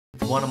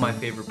one of my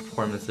favorite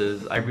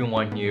performances.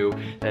 Everyone knew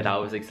that I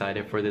was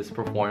excited for this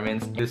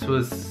performance. This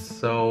was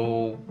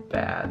so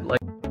bad. Like,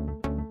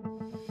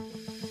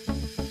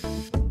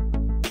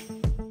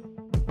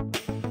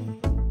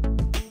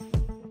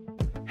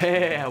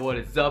 hey, what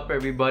is up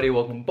everybody?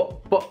 Welcome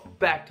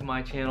back to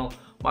my channel.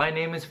 My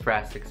name is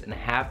Frassix and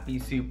happy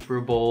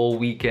Super Bowl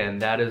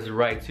weekend. That is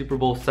right, Super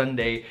Bowl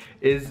Sunday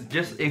is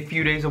just a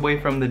few days away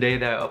from the day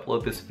that I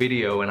upload this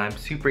video, and I'm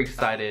super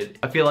excited.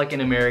 I feel like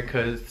in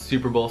America,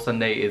 Super Bowl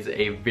Sunday is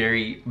a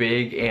very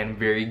big and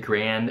very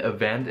grand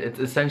event. It's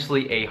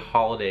essentially a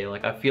holiday.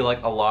 Like, I feel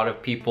like a lot of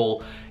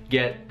people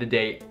get the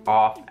day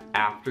off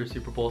after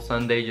Super Bowl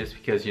Sunday just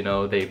because, you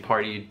know, they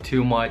partied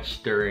too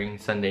much during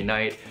Sunday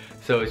night.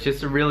 So it's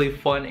just a really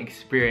fun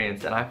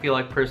experience, and I feel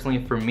like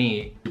personally for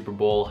me, Super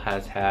Bowl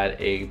has had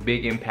a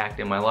big impact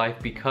in my life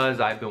because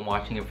I've been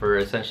watching it for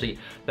essentially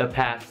the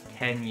past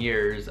 10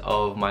 years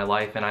of my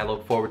life, and I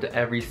look forward to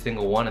every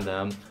single one of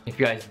them. If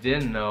you guys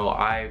didn't know,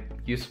 I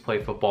used to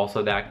play football,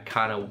 so that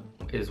kind of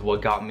is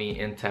what got me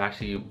into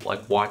actually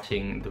like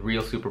watching the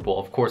real Super Bowl.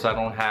 Of course, I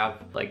don't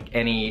have like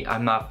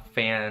I'm not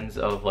fans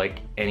of like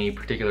any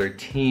particular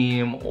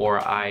team, or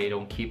I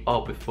don't keep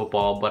up with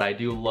football, but I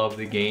do love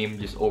the game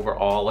just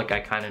overall. Like, I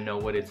kind of know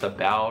what it's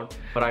about,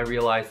 but I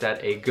realized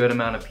that a good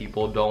amount of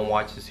people don't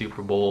watch the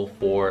Super Bowl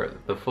for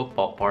the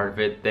football part of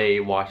it.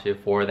 They watch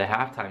it for the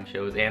halftime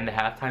shows, and the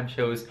halftime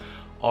shows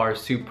are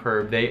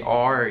superb. They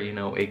are, you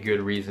know, a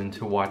good reason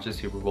to watch the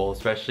Super Bowl,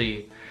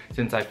 especially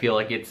since I feel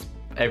like it's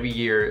every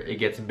year it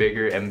gets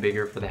bigger and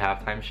bigger for the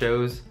halftime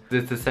shows.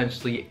 It's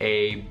essentially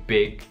a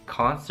big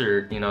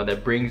concert, you know,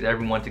 that brings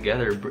everyone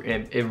together,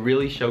 and it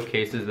really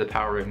showcases the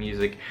power of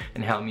music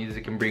and how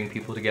music can bring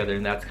people together.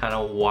 And that's kind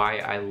of why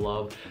I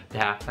love the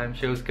halftime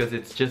shows, because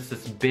it's just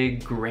this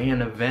big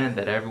grand event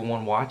that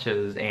everyone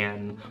watches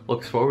and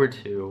looks forward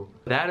to.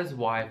 That is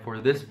why for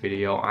this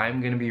video I'm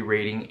going to be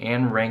rating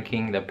and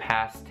ranking the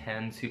past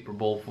 10 Super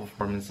Bowl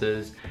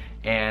performances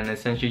and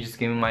essentially just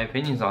giving my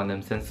opinions on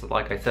them, since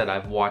like I said,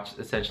 I've watched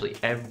essentially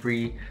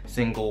every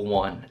single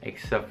one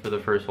except for the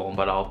first one,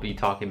 but I'll be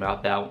talking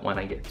about that when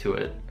I get to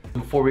it.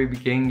 Before we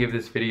begin, give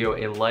this video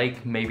a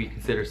like, maybe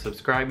consider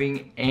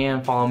subscribing,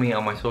 and follow me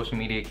on my social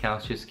media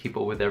accounts just to keep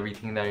up with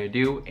everything that I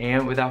do.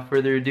 And without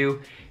further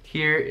ado,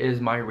 here is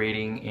my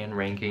rating and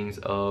rankings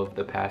of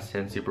the past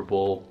 10 Super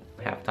Bowl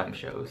halftime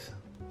shows.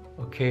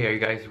 Okay, are you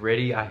guys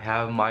ready? I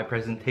have my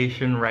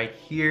presentation right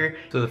here.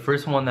 So the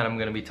first one that I'm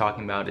going to be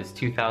talking about is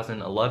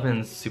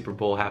 2011's Super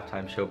Bowl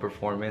halftime show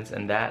performance,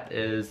 and that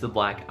is the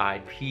Black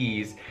Eyed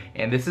Peas.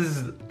 And this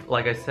is,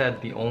 like I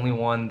said, the only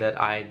one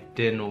that I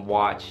didn't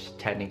watch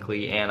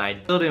technically, and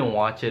I still didn't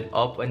watch it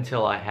up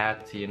until I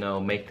had to, you know,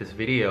 make this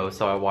video.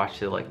 So I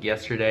watched it like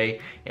yesterday,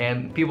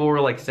 and people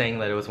were like saying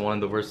that it was one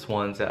of the worst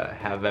ones that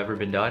have ever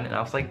been done, and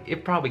I was like,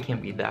 it probably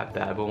can't be that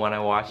bad. But when I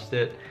watched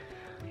it,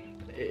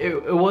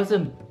 it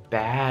wasn't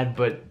bad,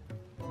 but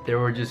there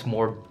were just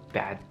more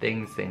bad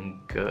things than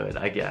good,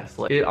 I guess.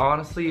 Like, it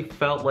honestly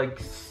felt like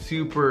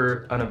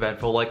super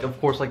uneventful. Like, of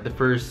course, like the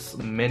first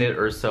minute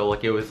or so,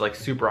 like it was like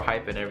super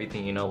hype and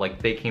everything, you know,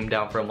 like they came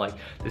down from like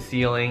the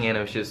ceiling and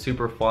it was just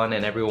super fun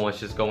and everyone was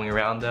just going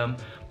around them.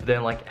 But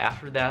then like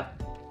after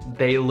that,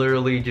 they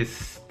literally just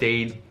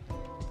stayed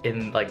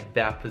in like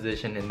that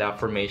position, in that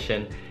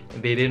formation,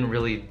 and they didn't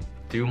really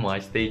do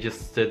much. They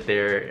just stood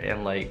there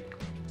and like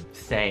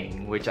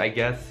sang, which I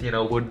guess, you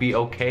know, would be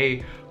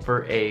okay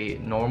for a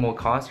normal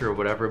concert or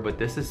whatever, but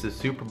this is the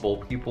Super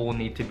Bowl. People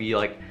need to be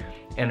like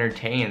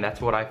entertained.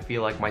 That's what I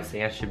feel like my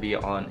stance should be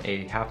on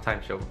a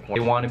halftime show. They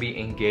want to be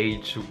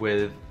engaged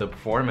with the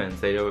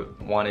performance. They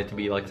don't want it to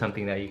be like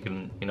something that you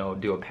can, you know,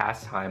 do a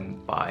pastime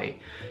by.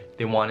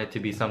 They want it to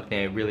be something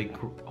that really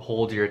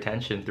holds your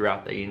attention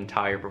throughout the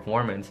entire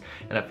performance,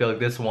 and I feel like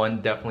this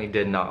one definitely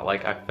did not.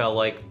 Like, I felt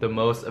like the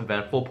most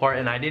eventful part,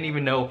 and I didn't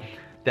even know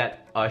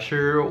that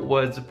Usher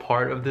was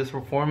part of this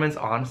performance,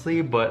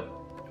 honestly, but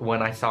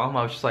when I saw him,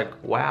 I was just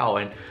like, wow.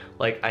 And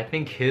like, I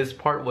think his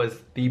part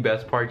was the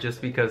best part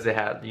just because it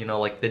had, you know,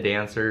 like the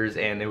dancers,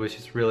 and it was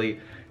just really,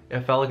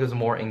 it felt like it was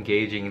more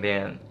engaging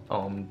than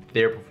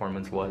their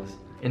performance was.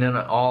 And in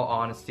all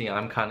honesty,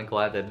 I'm kind of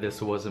glad that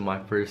this wasn't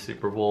my first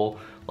Super Bowl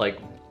like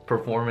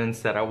performance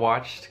that I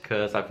watched,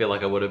 because I feel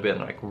like I would have been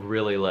like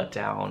really let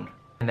down.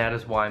 And that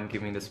is why I'm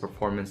giving this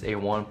performance a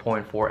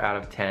 1.4 out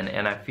of 10.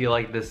 And I feel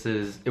like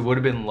it would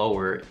have been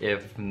lower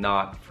if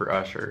not for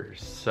Usher.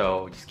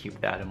 So just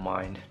keep that in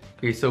mind.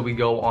 Okay, so we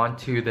go on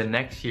to the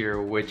next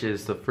year, which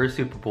is the first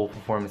Super Bowl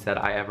performance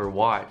that I ever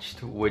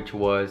watched, which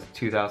was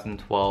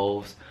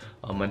 2012's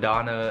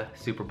Madonna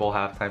Super Bowl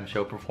halftime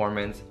show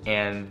performance.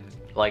 And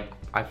like,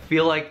 I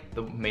feel like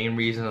the main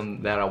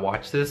reason that I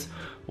watched this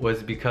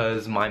was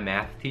because my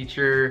math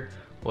teacher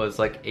was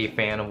like a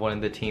fan of one of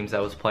the teams that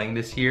was playing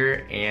this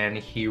year, and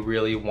he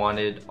really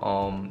wanted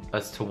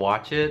us to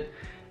watch it,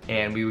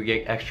 and we would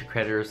get extra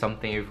credit or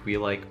something if we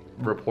like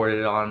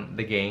reported on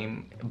the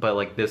game. But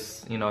like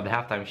this, you know, the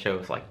halftime show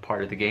is like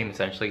part of the game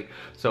essentially,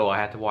 so I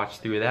had to watch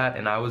through that,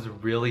 and I was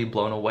really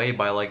blown away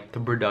by like the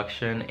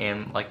production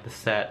and like the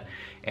set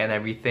and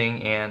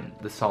everything and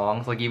the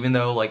songs. Like, even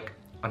though like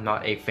I'm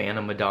not a fan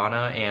of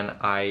Madonna, and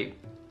I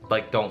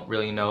like don't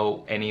really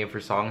know any of her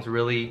songs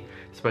really,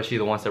 especially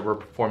the ones that were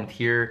performed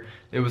here.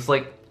 It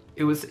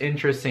was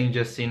interesting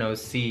just, you know,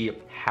 see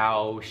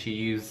how she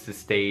used the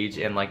stage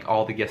and like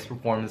all the guest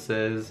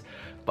performances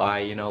by,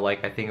 you know,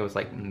 like I think it was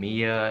like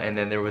Mia, and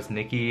then there was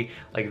Nicki,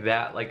 like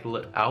that. Like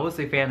I was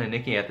a fan of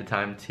Nicki at the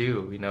time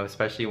too, you know,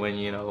 especially when,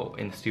 you know,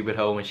 in Stupid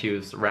Ho, when she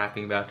was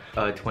rapping about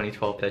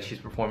 2012 that she's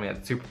performing at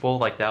the Super Bowl.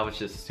 Like that was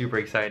just super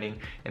exciting,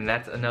 and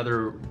that's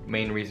another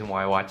main reason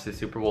why I watched the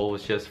Super Bowl,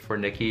 was just for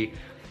Nicki.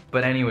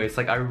 But anyways,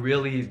 like I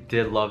really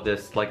did love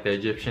this, like the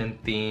Egyptian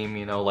theme,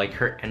 you know, like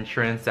her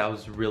entrance, that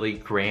was really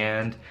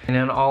grand. And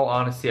in all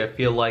honesty, I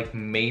feel like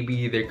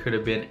maybe there could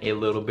have been a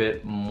little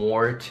bit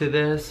more to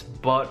this,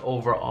 but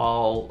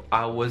overall,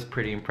 I was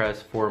pretty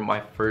impressed for my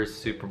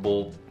first Super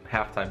Bowl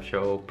halftime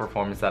show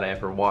performance that I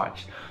ever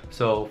watched.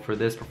 So for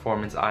this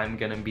performance, I'm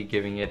gonna be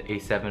giving it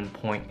a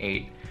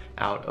 7.8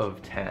 out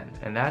of 10,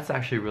 and that's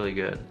actually really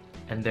good.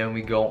 And then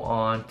we go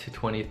on to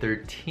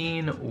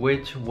 2013,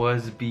 which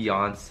was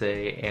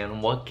Beyonce.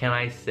 And what can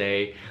I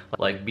say?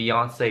 Like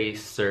Beyonce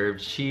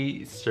served,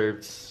 she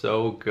served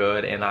so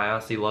good, and I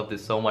honestly loved it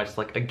so much.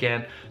 Like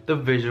again, the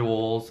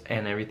visuals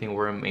and everything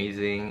were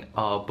amazing,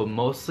 but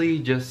mostly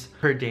just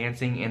her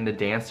dancing and the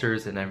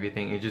dancers and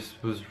everything. It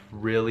just was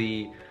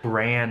really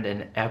grand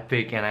and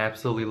epic, and I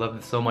absolutely loved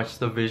it so much.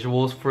 The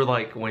visuals for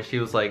like when she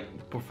was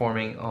like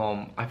performing,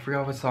 I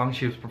forgot what song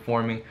she was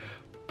performing,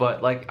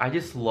 but like I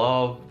just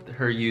love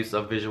her use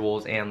of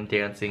visuals and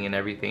dancing and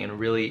everything, and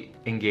really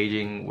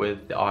engaging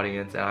with the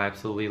audience, and I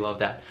absolutely love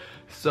that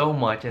so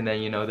much. And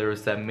then, you know, there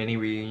was that mini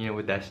reunion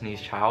with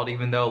Destiny's Child.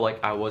 Even though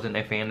like I wasn't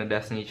a fan of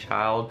Destiny's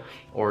Child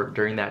or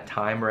during that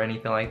time or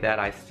anything like that,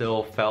 I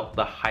still felt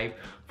the hype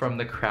from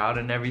the crowd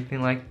and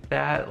everything like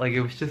that. Like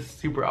it was just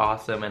super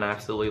awesome, and I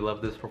absolutely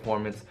love this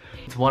performance.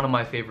 It's one of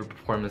my favorite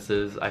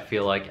performances, I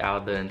feel like, out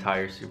of the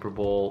entire Super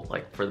Bowl,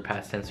 like for the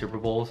past 10 Super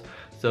Bowls.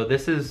 So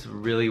this is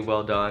really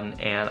well done,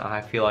 and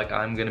I feel like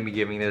I'm gonna be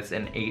giving this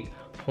an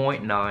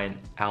 8.9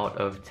 out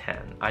of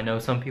 10. I know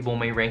some people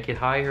may rank it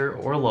higher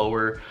or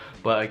lower,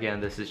 but again,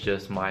 this is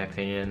just my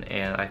opinion,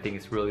 and I think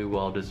it's really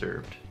well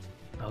deserved.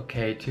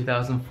 Okay,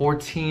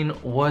 2014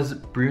 was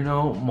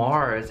Bruno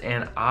Mars,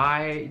 and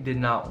I did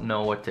not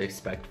know what to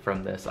expect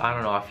from this. I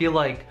don't know, I feel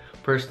like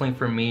personally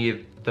for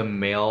me, the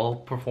male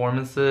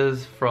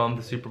performances from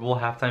the Super Bowl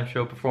halftime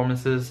show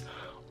performances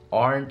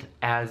aren't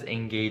as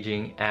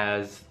engaging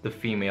as the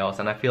females,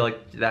 and I feel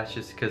like that's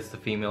just because the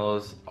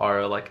females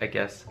are like, I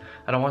guess,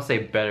 I don't want to say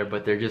better,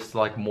 but they're just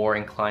like more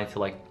inclined to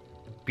like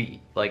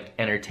be like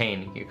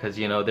entertaining you, because,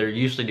 you know, they're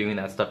usually doing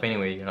that stuff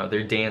anyway. You know,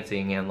 they're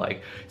dancing and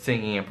like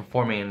singing and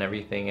performing and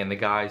everything, and the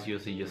guys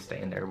usually just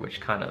stand there, which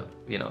kind of,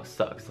 you know,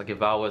 sucks. Like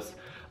if I was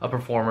a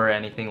performer or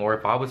anything, or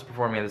if I was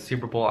performing at the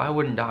Super Bowl, I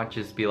would not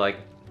just be like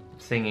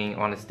singing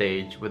on a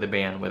stage with a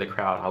band, with a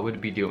crowd. I would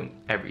be doing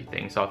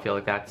everything. So I feel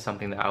like that's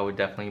something that I would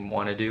definitely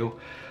want to do.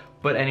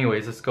 But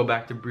anyways, let's go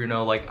back to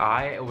Bruno. Like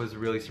I was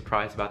really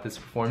surprised about this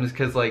performance,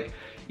 because like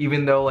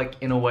even though like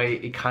in a way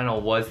it kind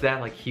of was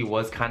that, like he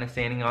was kind of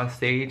standing on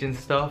stage and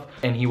stuff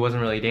and he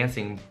wasn't really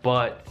dancing,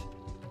 but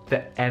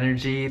the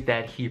energy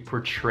that he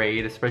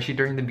portrayed, especially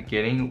during the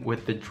beginning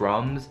with the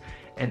drums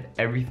and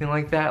everything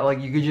like that, like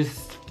you could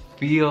just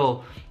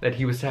feel that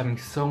he was having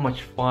so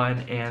much fun,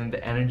 and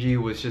the energy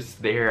was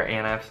just there,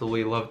 and I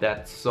absolutely loved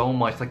that so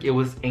much. Like it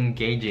was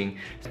engaging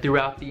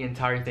throughout the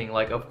entire thing.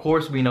 Like of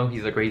course we know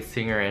he's a great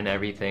singer and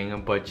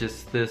everything, but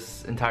just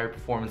this entire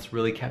performance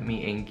really kept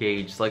me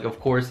engaged. Like of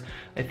course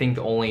I think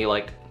the only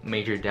like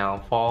major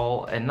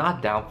downfall, and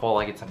not downfall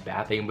like it's a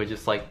bad thing, but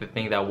just like the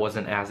thing that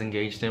wasn't as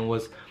engaged in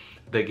was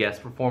the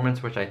guest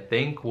performance, which I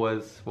think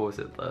was, what was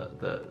it,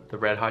 the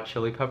Red Hot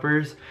Chili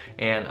Peppers.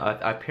 And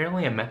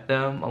apparently I met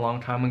them a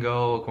long time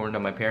ago according to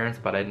my parents,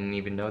 but I didn't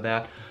even know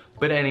that.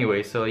 But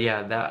anyway, so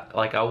yeah, that,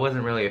 like I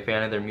wasn't really a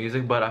fan of their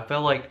music, but I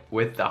felt like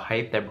with the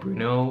hype that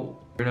Bruno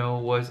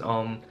was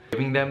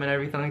giving them and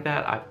everything like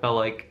that, I felt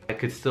like I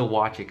could still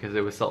watch it because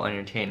it was still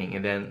entertaining.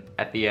 And then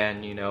at the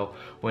end, you know,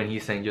 when he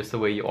sang Just the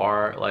Way You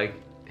Are, like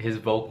his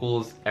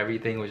vocals,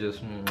 everything was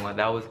just,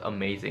 that was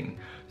amazing.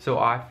 So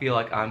I feel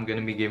like I'm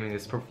gonna be giving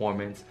this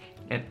performance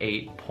an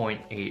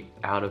 8.8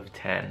 out of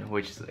 10,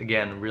 which is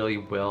again really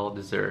well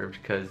deserved,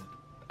 because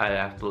I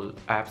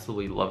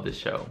absolutely love this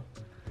show.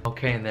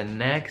 Okay, and then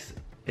next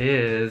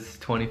is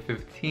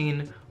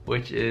 2015,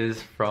 which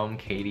is from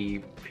Katy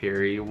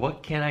Perry.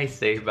 What can I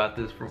say about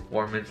this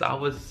performance? I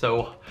was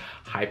so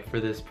hyped for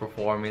this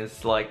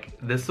performance. Like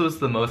this was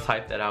the most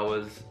hyped that I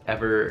was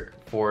ever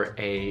for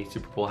a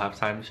Super Bowl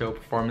halftime show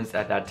performance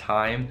at that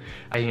time.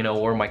 I, you know,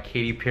 wore my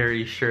Katy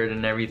Perry shirt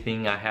and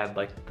everything. I had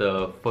like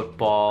the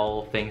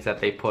football things that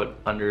they put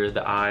under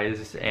the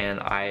eyes, and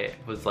I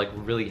was like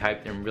really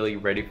hyped and really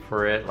ready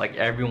for it. Like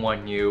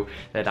everyone knew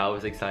that I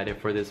was excited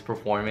for this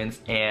performance,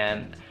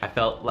 and I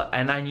felt like,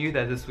 and I knew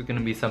that this was gonna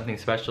be something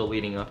special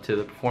leading up to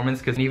the performance,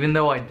 because even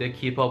though I did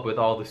keep up with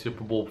all the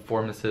Super Bowl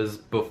performances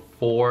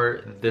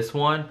before this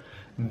one,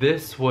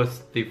 this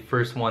was the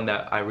first one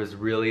that I was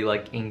really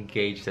like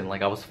engaged in.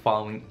 Like I was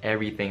following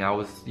everything. I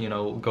was, you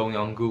know, going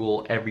on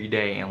Google every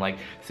day and like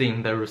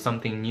seeing there was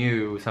something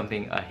new,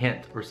 something, a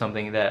hint or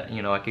something that,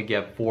 you know, I could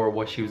get for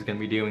what she was gonna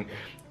be doing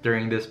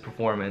during this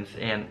performance.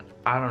 And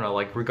I don't know,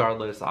 like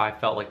regardless, I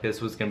felt like this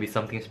was gonna be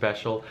something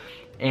special.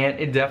 And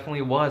it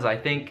definitely was. I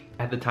think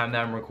at the time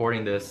that I'm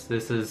recording this,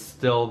 this is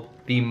still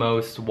the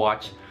most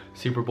watched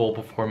Super Bowl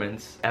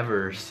performance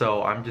ever.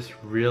 So I'm just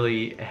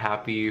really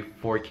happy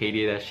for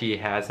Katy that she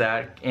has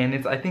that.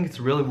 And I think it's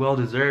really well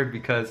deserved,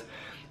 because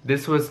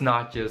this was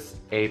not just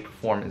a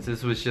performance.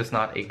 This was just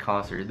not a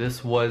concert.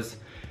 This was,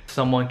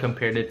 someone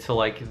compared it to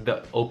like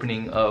the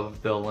opening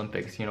of the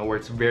Olympics, you know, where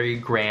it's very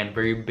grand,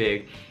 very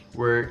big,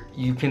 where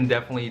you can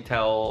definitely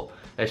tell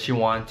that she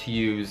wanted to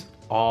use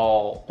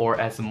all or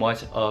as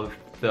much of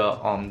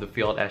the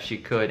field as she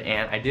could.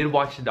 And I did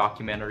watch the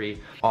documentary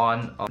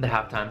on the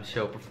halftime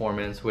show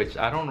performance, which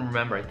I don't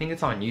remember. I think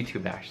it's on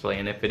YouTube actually,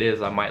 and if it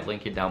is, I might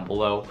link it down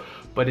below.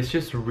 But it's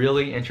just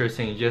really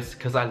interesting, just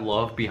because I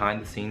love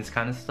behind the scenes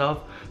kind of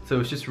stuff.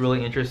 So it's just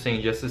really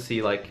interesting just to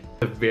see like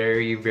the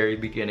very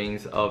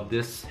beginnings of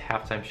this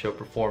halftime show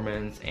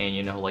performance, and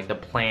you know, like the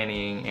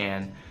planning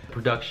and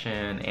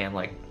production and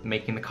like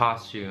making the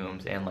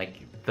costumes and like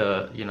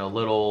the, you know,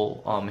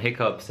 little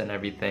hiccups and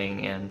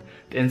everything, and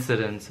the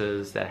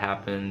incidences that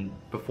happened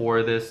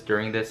before this,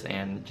 during this,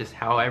 and just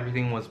how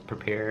everything was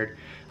prepared.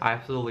 I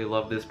absolutely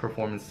love this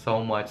performance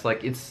so much.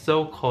 Like it's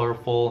so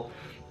colorful,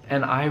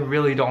 and I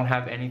really don't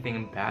have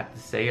anything bad to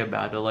say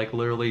about it. Like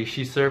literally,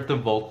 she served the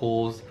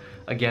vocals.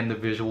 Again, the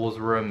visuals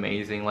were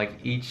amazing.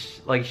 Like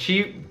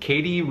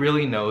Katy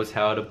really knows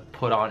how to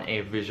put on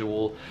a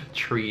visual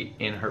treat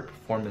in her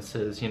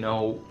performances, you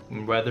know,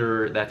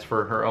 whether that's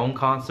for her own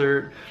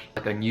concert,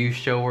 like a news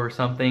show or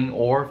something,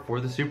 or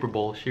for the Super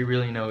Bowl. She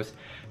really knows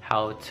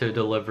how to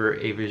deliver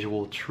a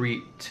visual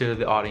treat to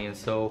the audience.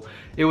 So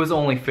it was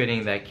only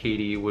fitting that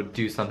Katy would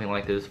do something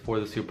like this for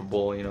the Super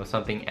Bowl, you know,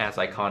 something as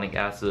iconic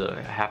as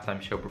a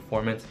halftime show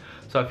performance.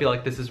 So I feel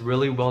like this is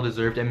really well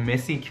deserved, and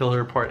Missy killed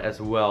her part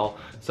as well.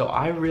 So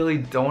I really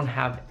don't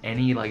have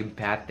any like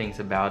bad things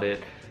about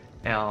it.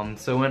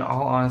 So in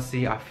all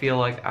honesty, I feel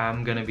like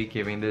I'm gonna be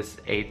giving this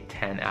a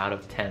 10 out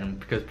of 10,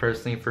 because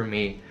personally for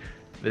me,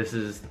 this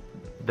is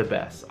the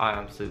best.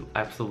 I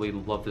absolutely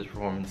love this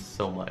performance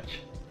so much.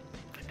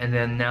 And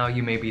then now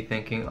you may be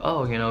thinking,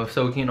 oh, you know,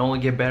 so it can only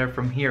get better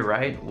from here,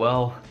 right?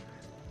 Well,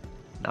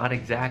 not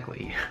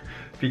exactly.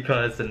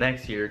 Because the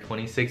next year,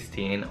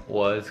 2016,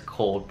 was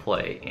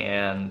Coldplay.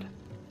 And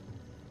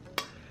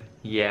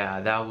yeah,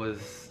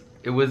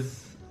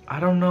 I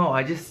don't know,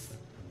 I just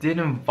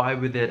didn't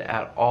vibe with it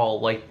at all.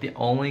 Like the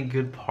only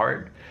good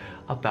part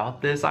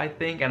about this, I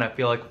think, and I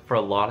feel like for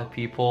a lot of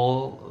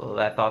people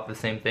that thought the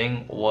same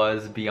thing,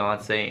 was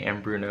Beyonce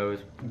and Bruno's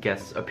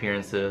guest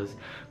appearances.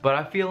 But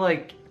I feel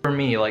like for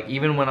me, like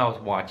even when I was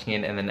watching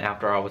it and then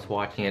after I was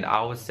watching it,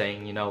 I was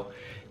saying, you know,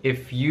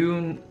 if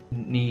you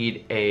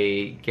need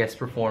a guest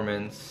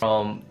performance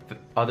from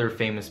other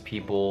famous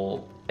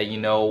people that you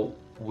know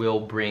will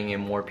bring in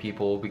more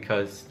people,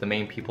 because the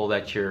main people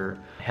that you're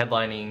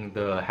headlining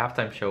the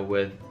halftime show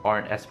with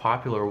aren't as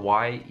popular,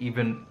 why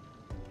even,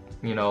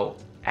 you know,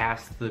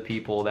 ask the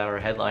people that are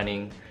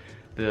headlining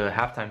the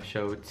halftime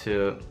show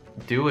to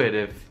do it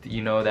if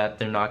you know that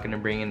they're not going to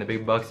bring in the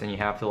big bucks, and you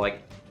have to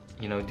like,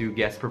 you know, do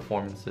guest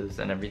performances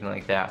and everything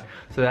like that.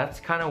 So that's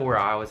kind of where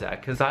I was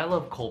at, because I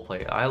love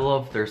Coldplay. I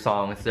love their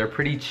songs. They're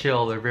pretty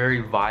chill, they're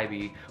very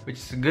vibey, which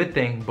is a good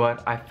thing.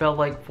 But I felt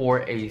like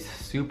for a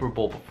Super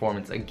Bowl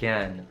performance,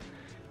 again,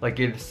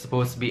 like it's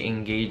supposed to be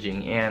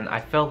engaging, and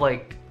I felt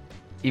like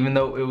even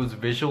though it was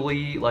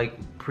visually like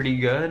pretty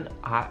good,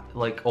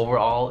 like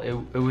overall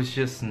it was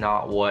just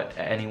not what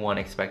anyone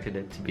expected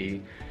it to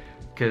be.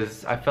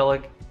 Because I felt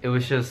like it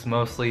was just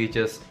mostly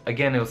just,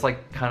 again, it was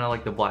like kind of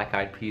like the Black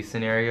Eyed Peas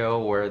scenario,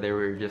 where they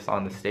were just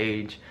on the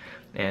stage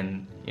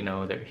and, you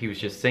know, he was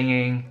just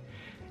singing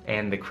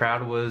and the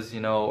crowd was, you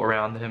know,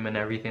 around him and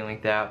everything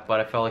like that. But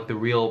I felt like the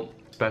real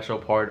special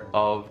part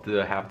of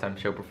the halftime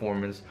show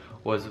performance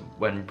was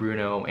when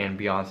Bruno and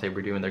Beyonce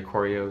were doing their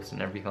choreos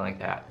and everything like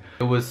that.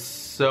 It was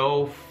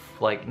so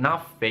like,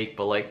 not fake,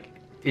 but like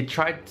it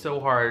tried so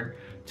hard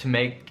to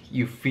make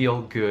you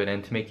feel good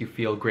and to make you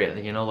feel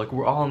great, you know, like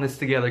we're all in this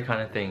together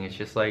kind of thing. It's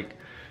just like,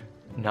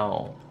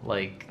 no,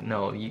 like,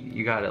 no,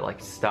 you gotta like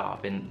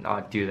stop and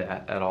not do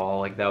that at all.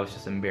 Like that was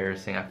just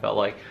embarrassing. I felt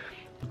like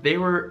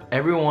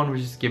everyone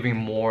was just giving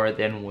more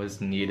than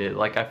was needed.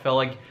 Like I felt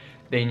like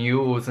they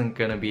knew it wasn't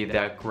gonna be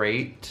that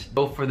great.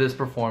 So for this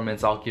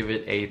performance, I'll give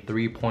it a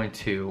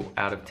 3.2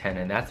 out of 10,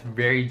 and that's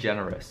very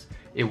generous.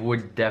 It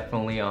would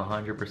definitely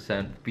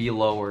 100% be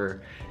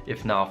lower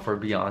if not for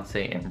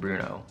Beyonce and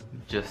Bruno,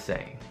 just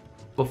saying.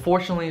 But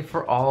fortunately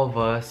for all of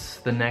us,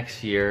 the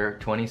next year,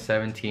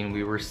 2017,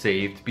 we were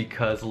saved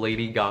because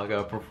Lady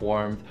Gaga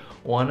performed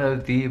one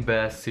of the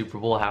best Super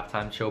Bowl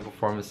halftime show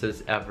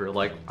performances ever.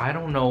 Like, I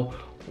don't know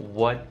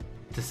what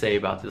to say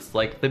about this.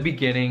 Like the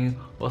beginning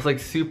was like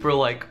super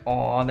like,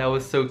 oh, that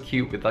was so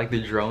cute with like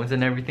the drones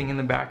and everything in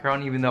the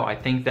background, even though I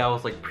think that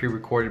was like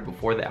pre-recorded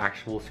before the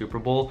actual Super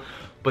Bowl.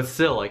 But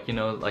still, like, you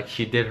know, like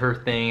she did her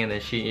thing, and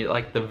then she,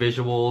 like, the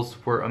visuals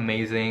were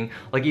amazing.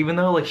 Like, even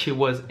though like she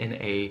was in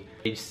a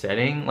stage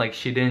setting, like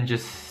she didn't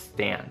just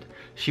stand.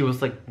 She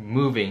was like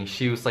moving,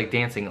 she was like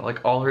dancing,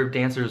 like all her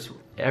dancers,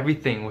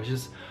 everything was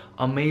just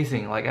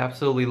amazing. Like,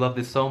 absolutely loved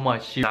it so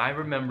much. I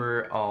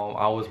remember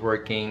I was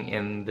working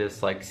in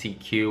this like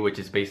CQ, which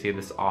is basically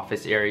this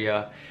office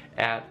area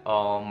at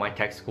my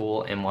tech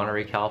school in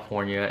Monterey,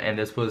 California, and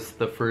this was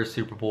the first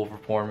Super Bowl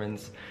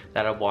performance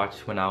that I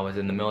watched when I was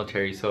in the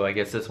military. So I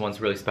guess this one's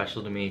really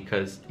special to me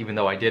because even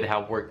though I did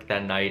have work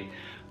that night,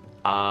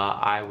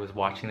 I was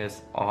watching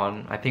this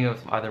on, I think it was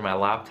either my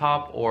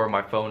laptop or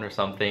my phone or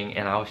something,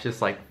 and I was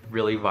just like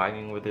really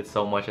vibing with it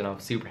so much, and I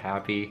was super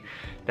happy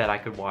that I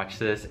could watch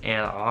this.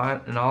 And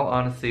in all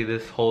honesty,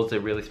 this holds a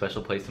really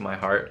special place in my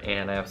heart,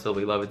 and I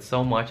absolutely love it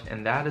so much,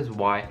 and that is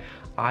why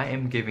I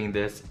am giving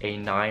this a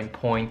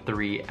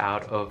 9.3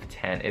 out of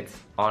 10. It's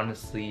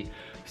honestly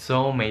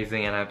so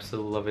amazing, and I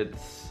absolutely love it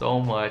so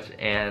much.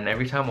 And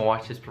every time I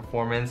watch this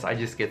performance, I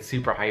just get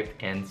super hyped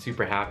and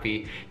super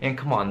happy. And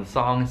come on, the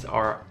songs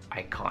are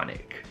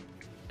iconic.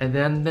 And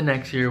then the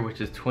next year,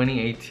 which is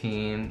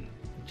 2018,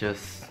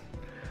 just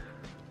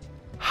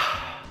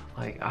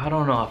like, I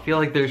don't know, I feel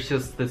like there's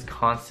just this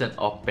constant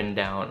up and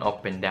down.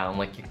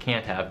 Like, you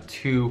can't have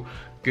two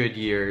good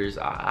years.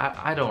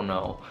 I don't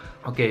know.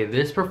 Okay,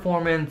 this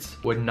performance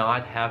would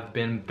not have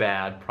been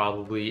bad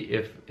probably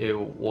if it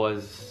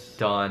was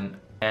done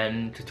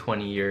 10 to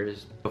 20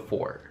 years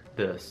before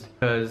this,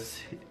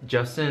 because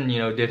Justin, you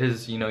know, did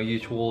his, you know,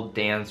 usual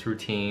dance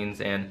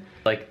routines, and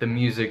like the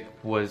music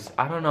was,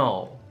 I don't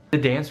know, the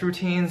dance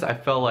routines, I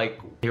felt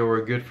like they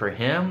were good for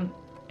him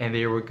and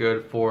they were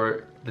good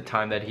for the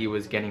time that he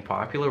was getting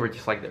popular, which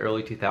is like the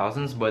early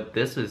 2000s. But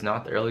this is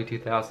not the early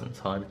 2000s,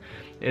 hon.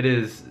 It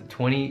is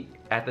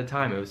at the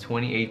time it was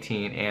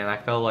 2018, and I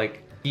felt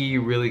like he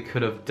really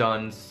could have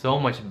done so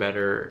much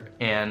better.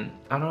 And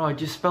I don't know, I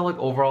just felt like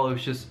overall it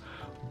was just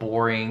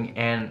boring.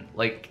 And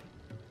like,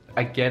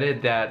 I get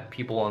it that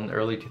people in the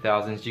early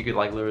 2000s, you could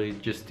like literally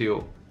just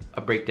do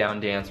a breakdown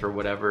dance or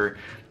whatever,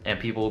 and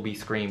people will be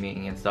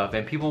screaming and stuff,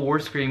 and people were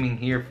screaming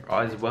here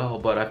as well,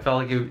 but I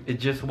felt like it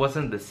just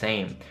wasn't the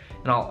same.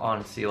 In all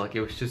honesty, like,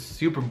 it was just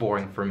super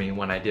boring for me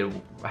when I did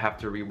have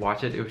to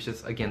rewatch it. It was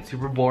just, again,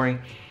 super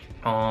boring,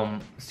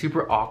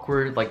 super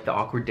awkward, like the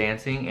awkward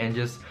dancing and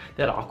just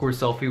that awkward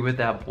selfie with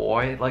that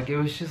boy. Like, it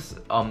was just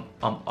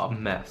a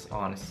mess,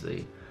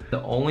 honestly.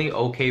 The only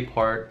okay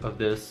part of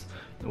this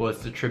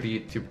was the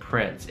tribute to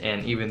Prince,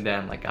 and even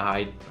then, like,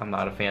 I'm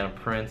not a fan of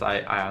Prince.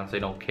 I honestly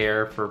don't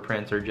care for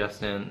Prince or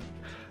Justin,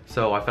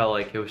 so I felt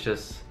like it was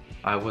just,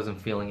 I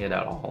wasn't feeling it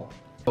at all.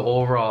 So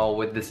overall,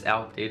 with this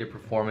outdated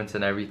performance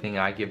and everything,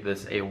 I give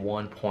this a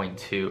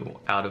 1.2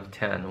 out of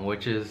 10,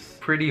 which is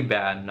pretty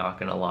bad, not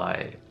gonna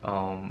lie.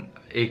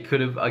 It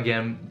could have,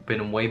 again,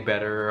 been way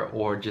better,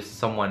 or just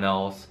someone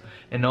else.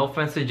 And no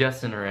offense to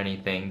Justin or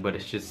anything, but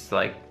it's just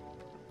like,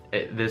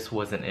 this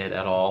wasn't it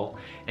at all.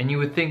 And you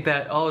would think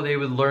that, oh, they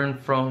would learn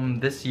from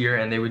this year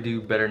and they would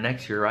do better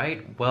next year,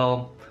 right?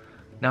 Well,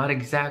 not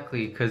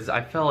exactly, because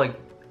I felt like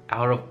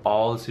out of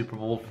all the Super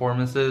Bowl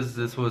performances,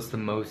 this was the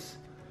most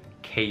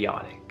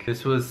chaotic.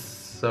 This was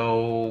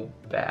so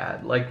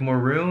bad. Like,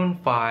 Maroon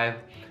 5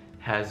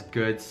 has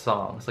good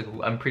songs. Like,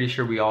 I'm pretty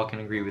sure we all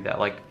can agree with that.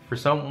 Like, for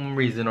some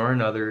reason or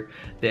another,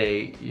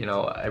 they, you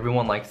know,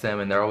 everyone likes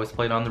them and they're always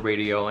played on the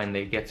radio and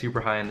they get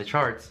super high in the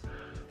charts.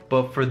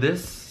 But for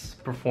this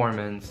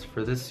performance,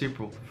 for this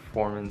Super Bowl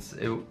performance,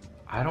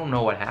 I don't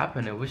know what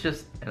happened. It was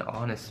just an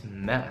honest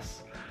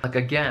mess. Like,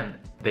 again,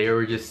 they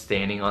were just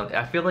standing on,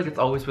 I feel like it's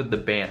always with the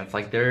bands,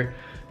 like they're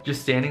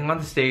just standing on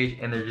the stage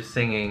and they're just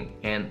singing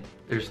and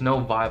there's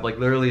no vibe. Like,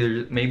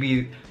 literally,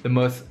 maybe the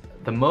most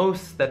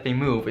that they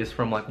move is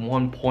from like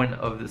one point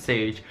of the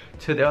stage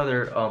to the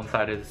other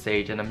side of the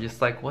stage, and I'm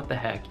just like, what the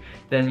heck?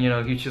 Then, you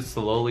know, he's just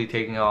slowly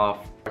taking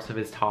off parts of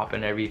his top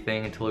and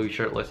everything until he's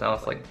shirtless, and I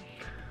was like,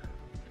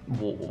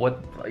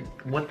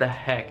 what the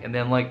heck? And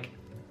then, like,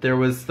 there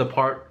was the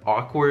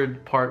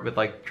awkward part with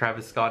like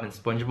Travis Scott and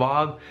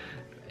SpongeBob,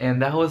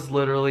 and that was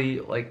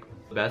literally like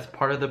the best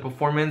part of the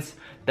performance.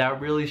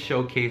 That really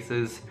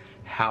showcases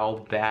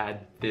how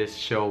bad this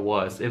show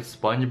was. If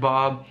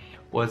SpongeBob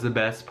was the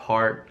best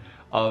part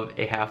of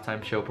a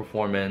halftime show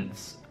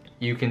performance,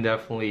 you can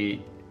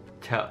definitely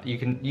tell, you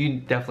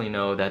definitely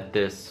know that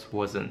this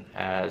wasn't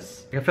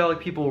as, I felt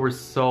like people were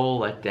so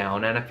let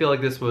down. And I feel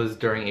like this was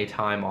during a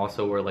time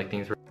also where like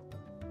things were.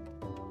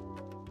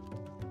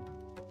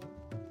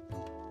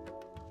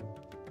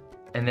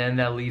 And then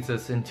that leads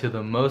us into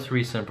the most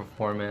recent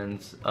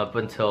performance up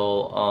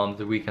until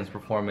the Weeknd's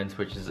performance,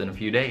 which is in a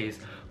few days.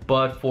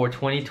 But for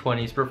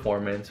 2020's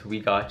performance, we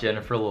got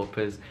Jennifer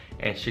Lopez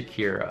and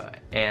Shakira.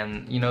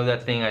 And you know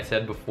that thing I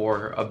said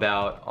before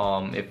about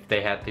if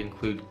they had to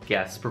include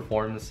guest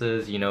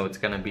performances, you know it's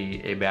gonna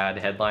be a bad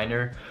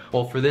headliner.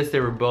 Well, for this,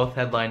 they were both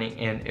headlining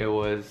and it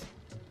was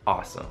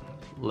awesome.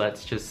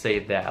 let's just say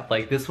that.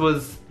 Like, this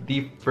was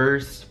the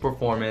first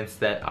performance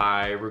that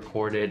I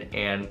recorded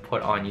and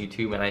put on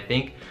YouTube, and I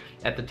think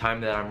at the time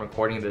that I'm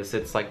recording this,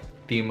 it's like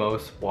the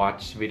most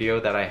watched video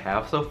that I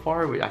have so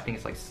far. I think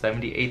it's like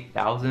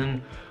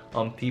 78,000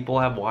 people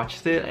have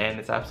watched it, and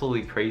it's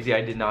absolutely crazy.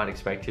 I did not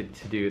expect it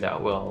to do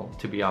that well,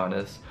 to be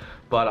honest.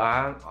 But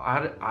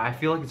I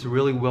feel like it's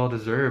really well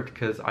deserved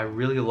because I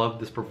really loved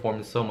this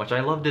performance so much. I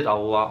loved it a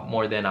lot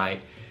more than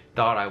I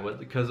thought I would,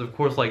 because of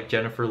course, like,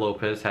 Jennifer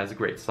Lopez has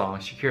great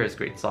songs, Shakira has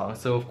great songs,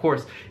 so of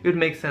course it would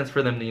make sense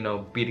for them to, you know,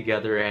 be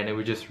together, and it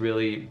would just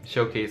really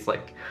showcase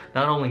like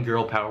not only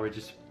girl power,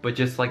 but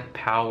just like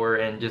power,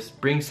 and just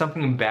bring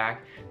something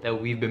back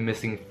that we've been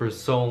missing for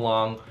so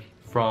long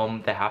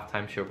from the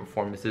halftime show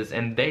performances.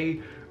 And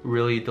they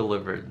really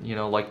delivered. You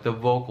know, like, the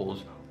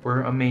vocals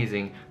were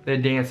amazing, the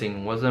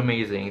dancing was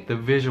amazing, the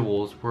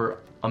visuals were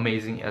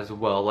amazing as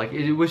well. Like,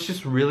 it was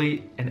just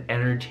really an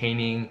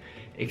entertaining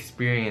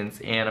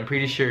experience. And I'm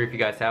pretty sure if you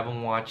guys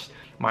haven't watched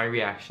my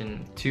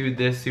reaction to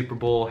this Super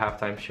Bowl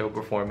halftime show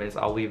performance,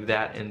 I'll leave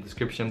that in the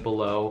description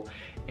below.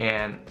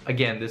 And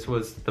again, this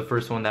was the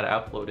first one that I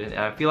uploaded, and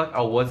I feel like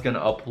I was gonna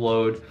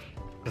upload,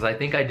 because I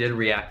think I did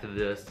react to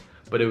this,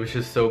 but it was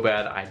just so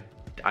bad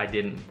I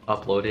didn't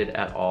upload it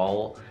at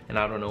all, and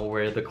I don't know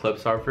where the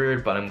clips are for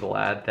it, but I'm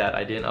glad that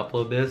I didn't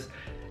upload this.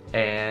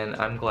 And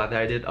I'm glad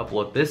that I did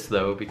upload this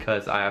though,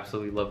 because I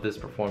absolutely love this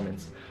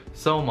performance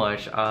so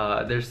much.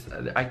 There's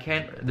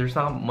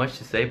not much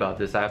to say about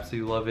this. I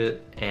absolutely love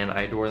it, and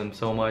I adore them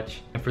so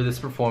much. And for this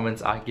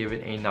performance, I give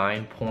it a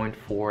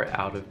 9.4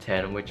 out of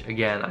 10, which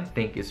again, I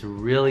think is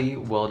really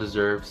well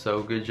deserved.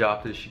 So good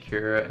job to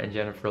Shakira and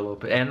Jennifer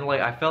Lopez. And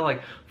like, I felt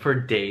like for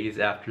days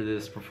after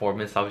this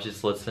performance, I was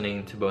just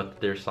listening to both of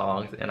their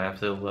songs, and I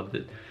absolutely loved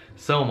it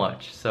so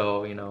much.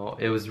 So, you know,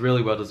 it was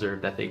really well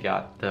deserved that they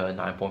got the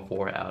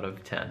 9.4 out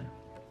of 10.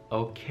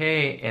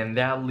 Okay, and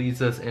that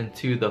leads us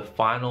into the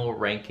final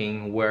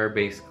ranking, where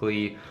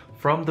basically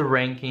from the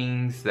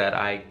rankings that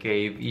I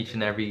gave each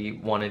and every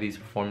one of these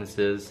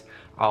performances,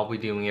 I'll be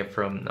doing it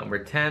from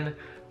number 10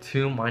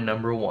 to my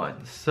number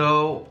 1.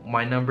 So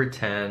my number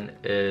 10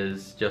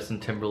 is Justin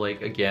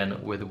Timberlake,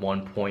 again with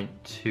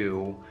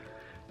 1.2.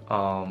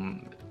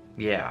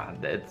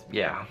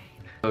 Yeah.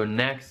 So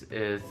next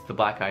is the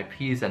Black Eyed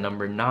Peas at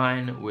number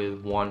 9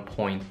 with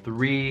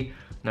 1.3.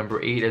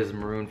 Number 8 is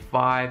Maroon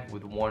 5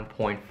 with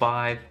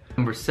 1.5.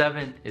 Number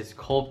 7 is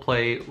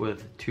Coldplay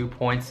with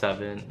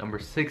 2.7. Number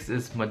 6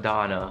 is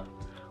Madonna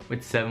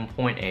with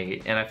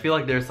 7.8. And I feel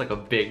like there's like a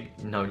big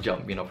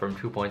jump, you know, from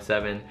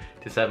 2.7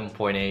 to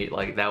 7.8.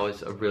 Like, that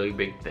was a really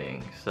big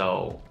thing.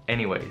 So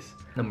anyways,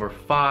 number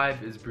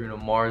 5 is Bruno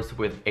Mars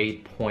with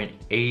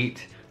 8.8.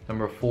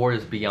 Number 4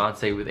 is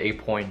Beyonce with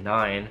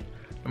 8.9.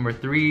 Number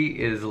 3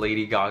 is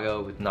Lady Gaga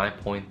with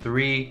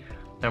 9.3.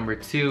 Number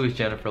 2 is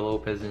Jennifer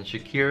Lopez and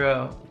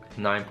Shakira with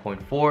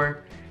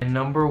 9.4. And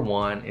number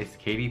 1 is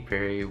Katy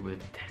Perry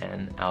with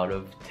 10 out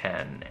of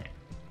 10.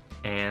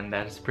 And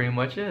that is pretty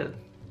much it.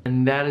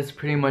 And that is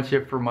pretty much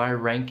it for my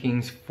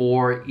rankings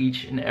for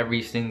each and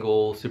every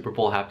single Super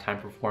Bowl halftime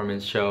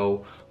performance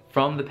show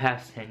from the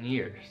past 10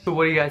 years. So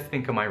what do you guys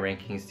think of my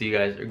rankings? Do you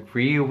guys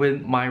agree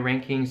with my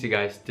rankings? Do you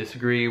guys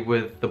disagree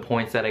with the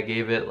points that I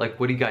gave it? Like,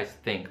 what do you guys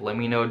think? Let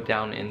me know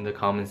down in the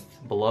comments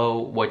below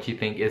what you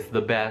think is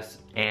the best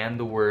and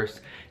the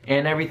worst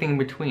and everything in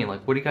between.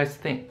 Like, what do you guys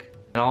think?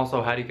 And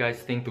also, how do you guys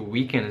think the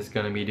Weeknd is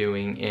gonna be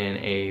doing in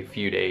a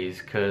few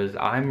days? Cause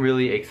I'm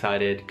really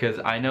excited,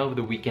 cause I know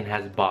the Weeknd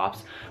has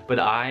bops, but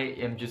I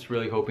am just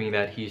really hoping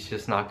that he's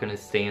just not gonna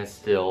stand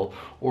still,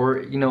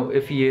 or, you know,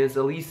 if he is,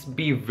 at least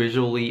be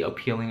visually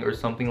appealing or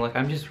something. Like,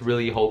 I'm just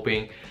really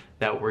hoping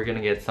that we're gonna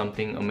get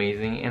something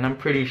amazing, and I'm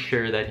pretty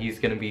sure that he's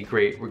gonna be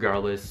great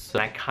regardless. So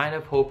I'm kind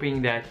of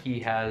hoping that he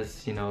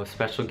has, you know,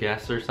 special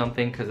guests or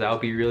something, because that would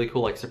be really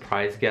cool, like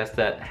surprise guests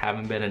that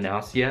haven't been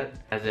announced yet.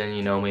 As in,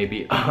 you know,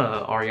 maybe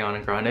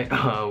Ariana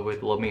Grande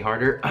with Love Me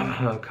Harder,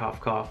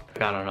 cough cough.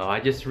 I don't know, I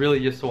just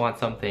really just want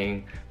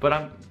something, but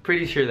I'm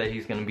pretty sure that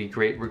he's gonna be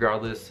great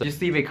regardless. So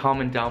just leave a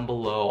comment down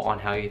below on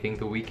how you think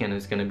the Weeknd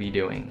is gonna be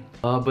doing.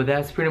 But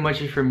that's pretty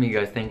much it for me,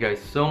 guys. Thank you guys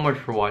so much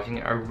for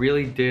watching. I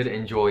really did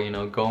enjoy, you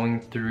know, going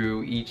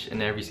through each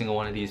and every single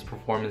one of these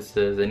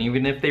performances, and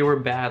even if they were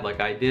bad, like,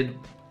 I did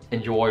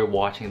enjoy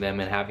watching them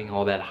and having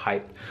all that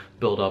hype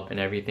build up and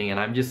everything. And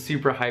I'm just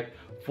super hyped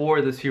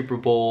for the Super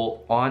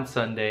Bowl on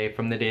Sunday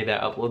from the day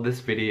that I upload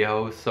this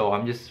video. So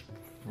I'm just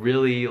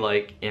really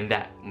like in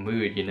that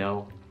mood, you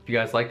know. If you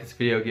guys like this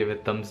video, give it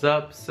a thumbs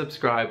up,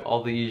 subscribe,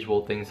 all the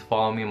usual things.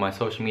 Follow me on my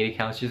social media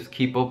accounts, just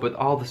keep up with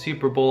all the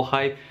Super Bowl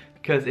hype,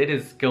 because it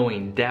is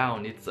going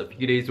down. It's a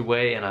few days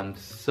away and I'm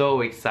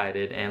so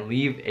excited. And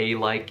leave a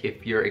like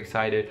if you're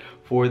excited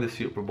for the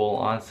Super Bowl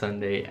on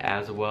Sunday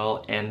as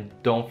well. And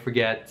don't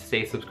forget to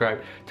stay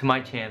subscribed to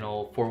my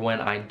channel for when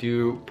I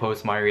do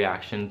post my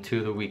reaction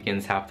to the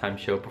Weeknd's halftime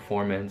show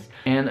performance.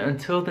 And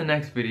until the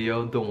next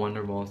video, the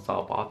wonder won't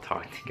stop. I'll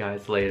talk to you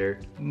guys later.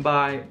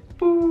 Bye.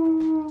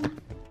 Boo.